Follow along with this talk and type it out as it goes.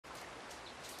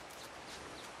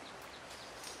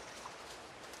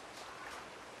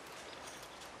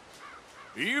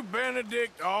Are you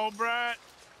Benedict Albright?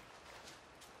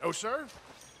 Oh, sir?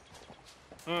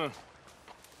 Huh.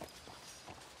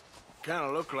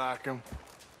 Kinda look like him.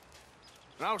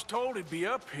 And I was told he'd be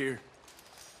up here.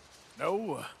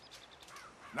 No,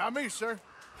 not me, sir.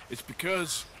 It's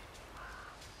because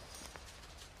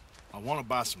I want to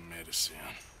buy some medicine.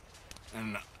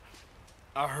 And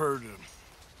I heard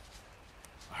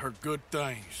good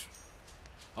things.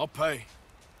 I'll pay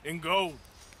in gold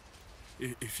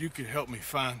if you could help me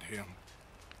find him.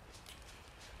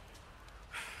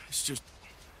 It's just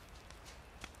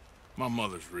my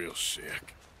mother's real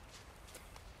sick.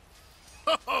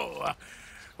 Oh,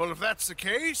 well, if that's the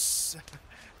case,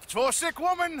 if it's for a sick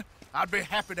woman, I'd be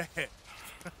happy to help.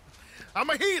 I'm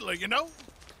a healer, you know?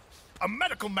 A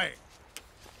medical man.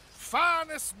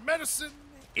 Finest medicine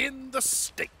in the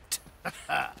state.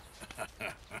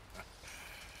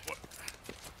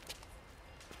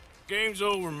 Game's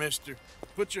over, mister.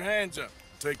 Put your hands up.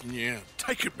 I'm taking you in.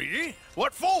 Taking me in?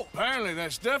 What for? Apparently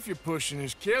that stuff you're pushing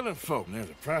is killing folk. And there's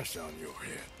a price on your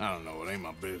head. I don't know, it ain't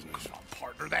my business. Come on,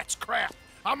 partner, that's crap.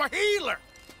 I'm a healer.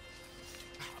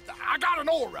 I got an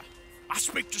aura. I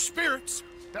speak to spirits.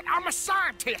 I'm a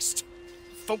scientist.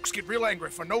 Folks get real angry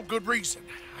for no good reason.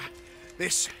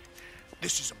 This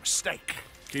is a mistake.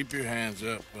 Keep your hands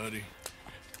up, buddy.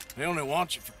 They only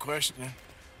want you for questioning.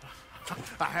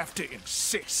 I have to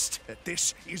insist that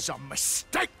this is a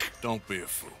mistake. Don't be a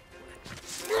fool.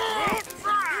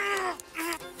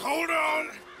 Hold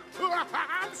on!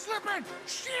 I'm slipping!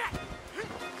 Shit!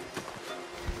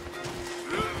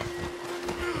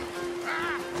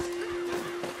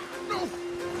 No!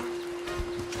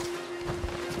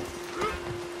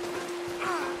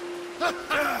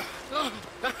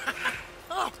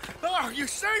 Oh, you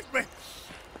saved me!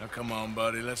 Now come on,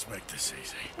 buddy, let's make this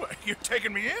easy. What, you're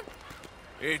taking me in?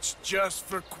 It's just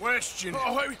for questioning.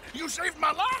 Oh, you saved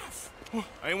my life!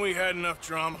 Ain't we had enough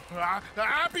drama?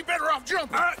 I'd be better off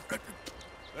jumping.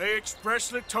 They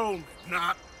expressly told me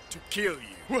not to kill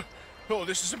you. Oh,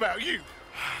 this is about you.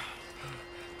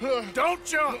 Don't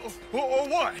jump!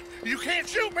 What? You can't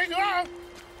shoot me, no!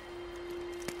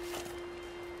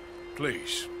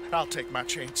 Please. I'll take my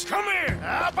chance. Come here!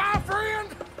 Bye,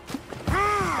 friend!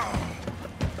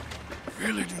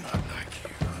 Really do not like you.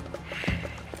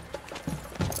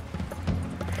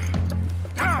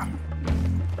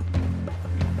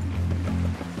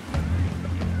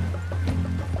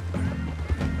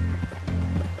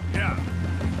 Yeah.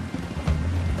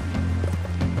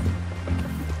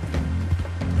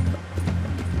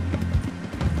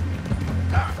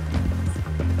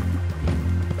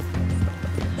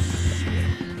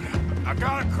 I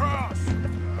got across.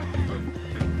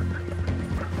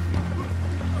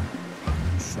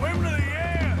 Swim to the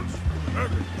edge.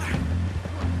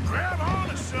 Grab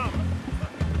onto something.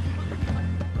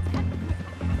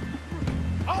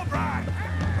 All right.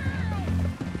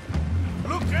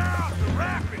 Look out, the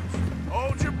rapids.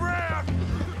 Hold your breath.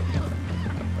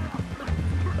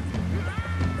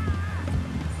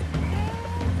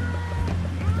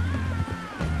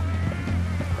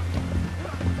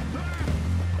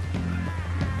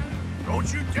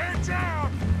 Don't you dare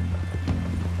drown!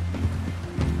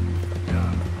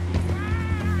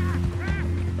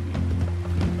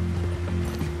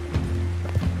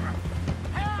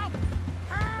 Help!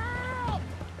 Help!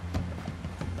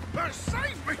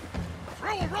 Save me!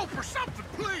 Throw a rope or something,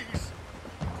 please!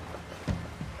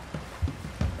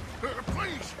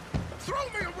 Please, throw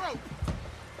me a rope!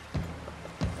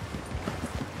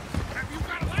 Have you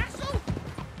got a lasso?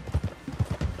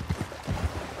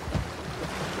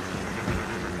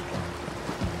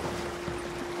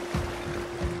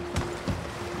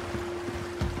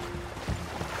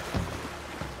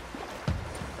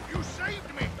 You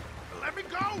saved me! Let me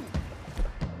go!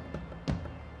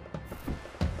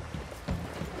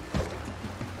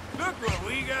 Look what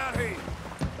we got here.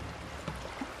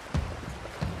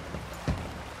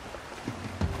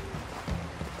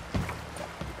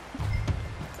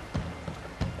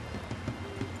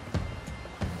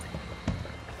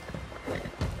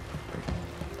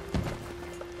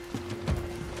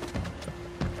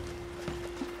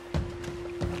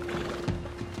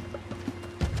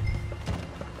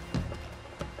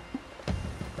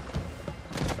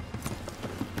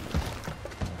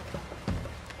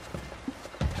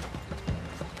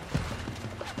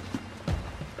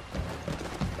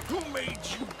 Who made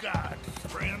you God,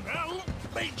 friend? Who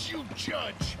made you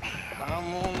judge?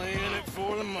 I'm only in it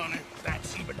for the money.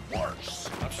 That's even worse.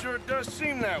 I'm sure it does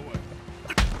seem that way.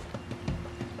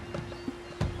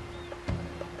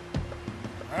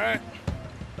 All right,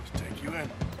 let's take you in.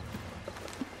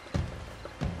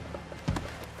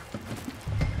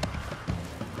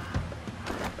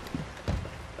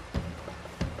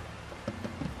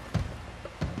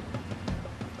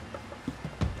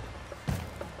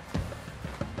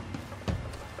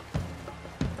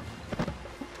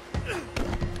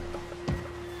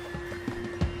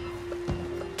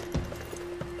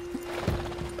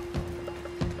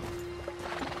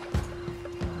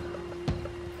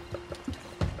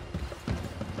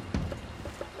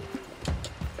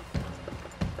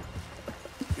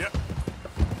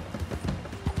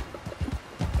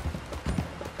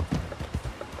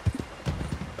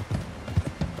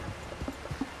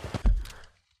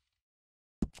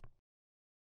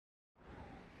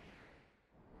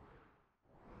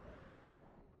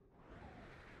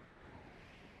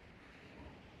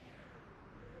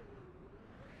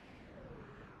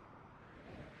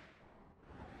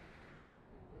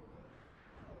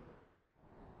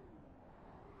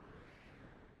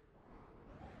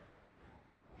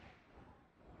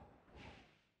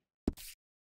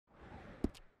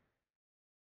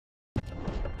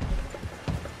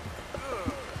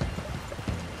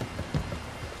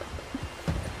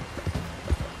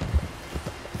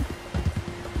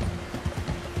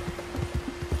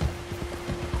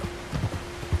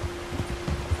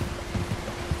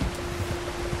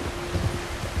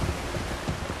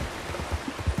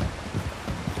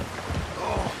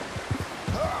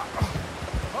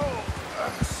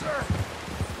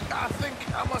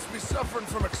 I must be suffering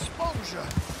from exposure.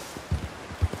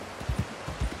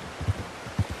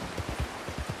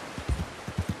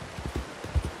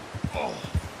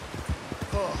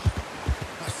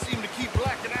 I seem to keep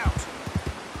blacking out.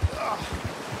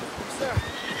 Sir,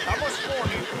 I must warn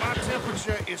you, my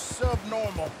temperature is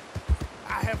subnormal.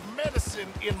 I have medicine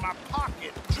in my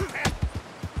pocket.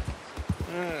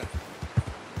 Yeah,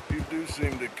 you do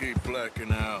seem to keep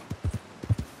blacking out.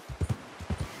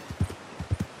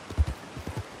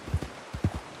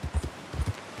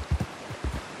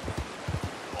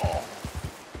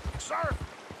 Sir,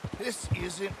 this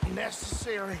isn't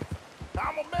necessary.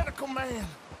 I'm a medical man,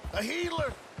 a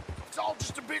healer. It's all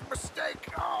just a big mistake.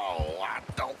 Oh, I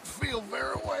don't feel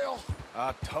very well.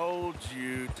 I told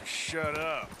you to shut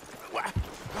up.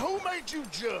 Who made you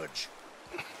judge?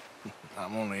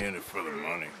 I'm only in it for the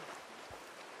money.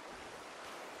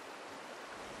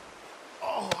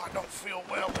 Oh, I don't feel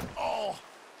well at all.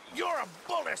 You're a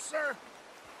bully, sir.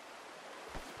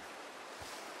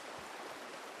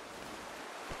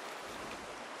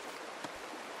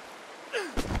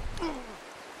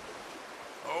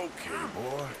 Okay,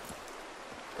 boy.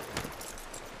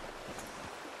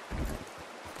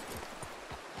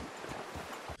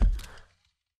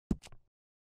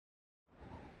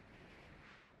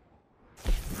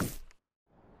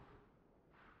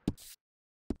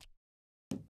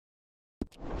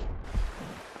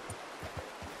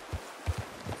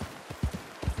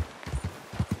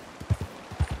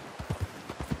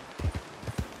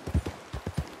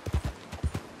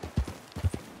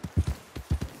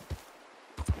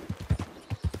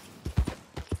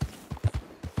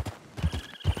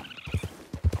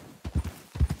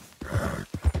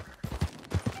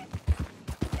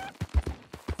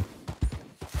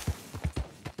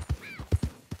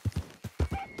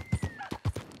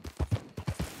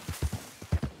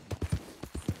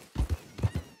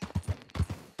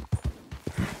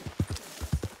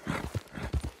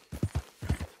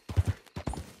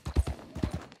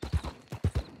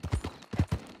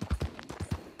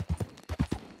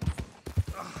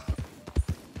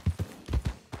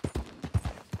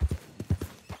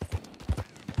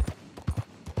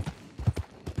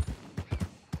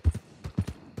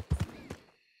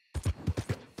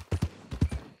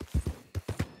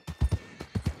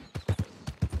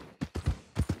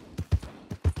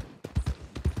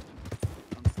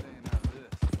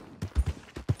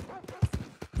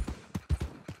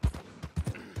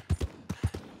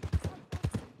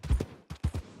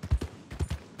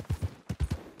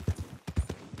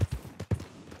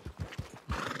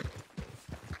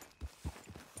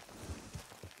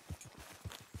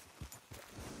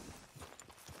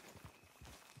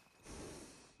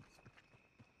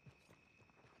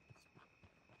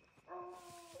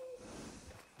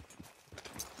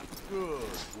 Good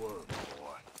work,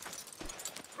 boy.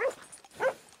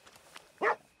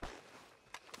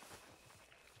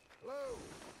 Hello.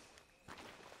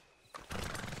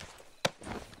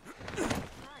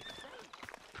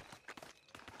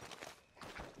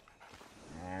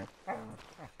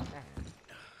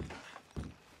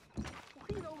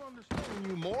 We don't understand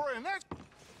you more, and that's...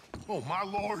 Oh, my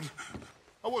lord.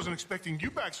 I wasn't expecting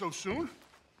you back so soon.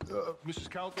 Mrs.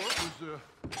 Calthorpe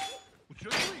was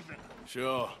just leaving.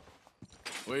 Sure.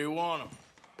 Where you want him?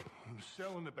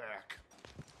 Cell in the back.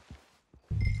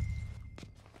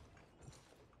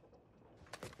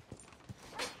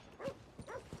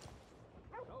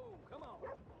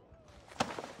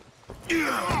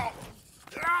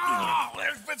 Oh,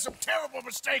 there's been some terrible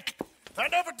mistake. I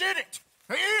never did it.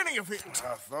 Any of it.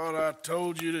 I thought I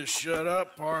told you to shut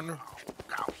up, partner.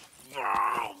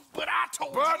 Oh, but I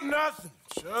told But you. nothing.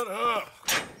 Shut up.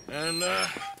 And,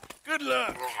 good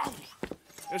luck.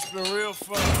 It's been real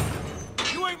fun.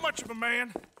 You ain't much of a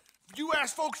man. You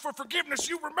ask folks for forgiveness,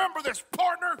 you remember this,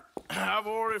 partner? I've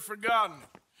already forgotten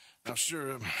it. Now,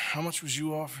 sure, how much was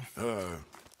you offering?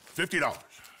 $50.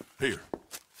 Here.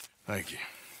 Thank you.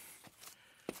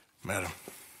 Madam.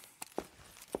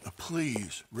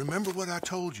 Please, remember what I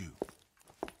told you.